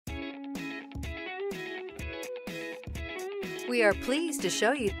We are pleased to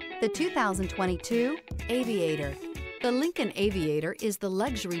show you the 2022 Aviator. The Lincoln Aviator is the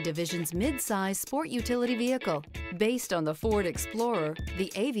luxury division's mid-size sport utility vehicle. Based on the Ford Explorer,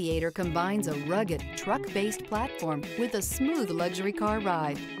 the Aviator combines a rugged, truck-based platform with a smooth luxury car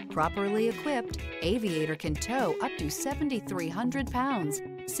ride. Properly equipped, Aviator can tow up to 7,300 pounds,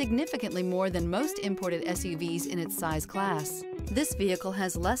 significantly more than most imported SUVs in its size class. This vehicle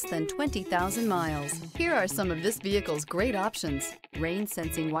has less than 20,000 miles. Here are some of this vehicle's great options: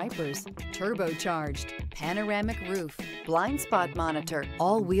 rain-sensing wipers, turbocharged, panoramic roof, blind spot monitor,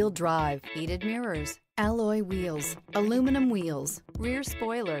 all-wheel drive, heated mirrors, alloy wheels, aluminum wheels, rear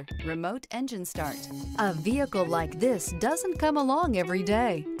spoiler, remote engine start. A vehicle like this doesn't come along every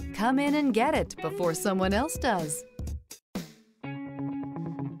day. Come in and get it before someone else does.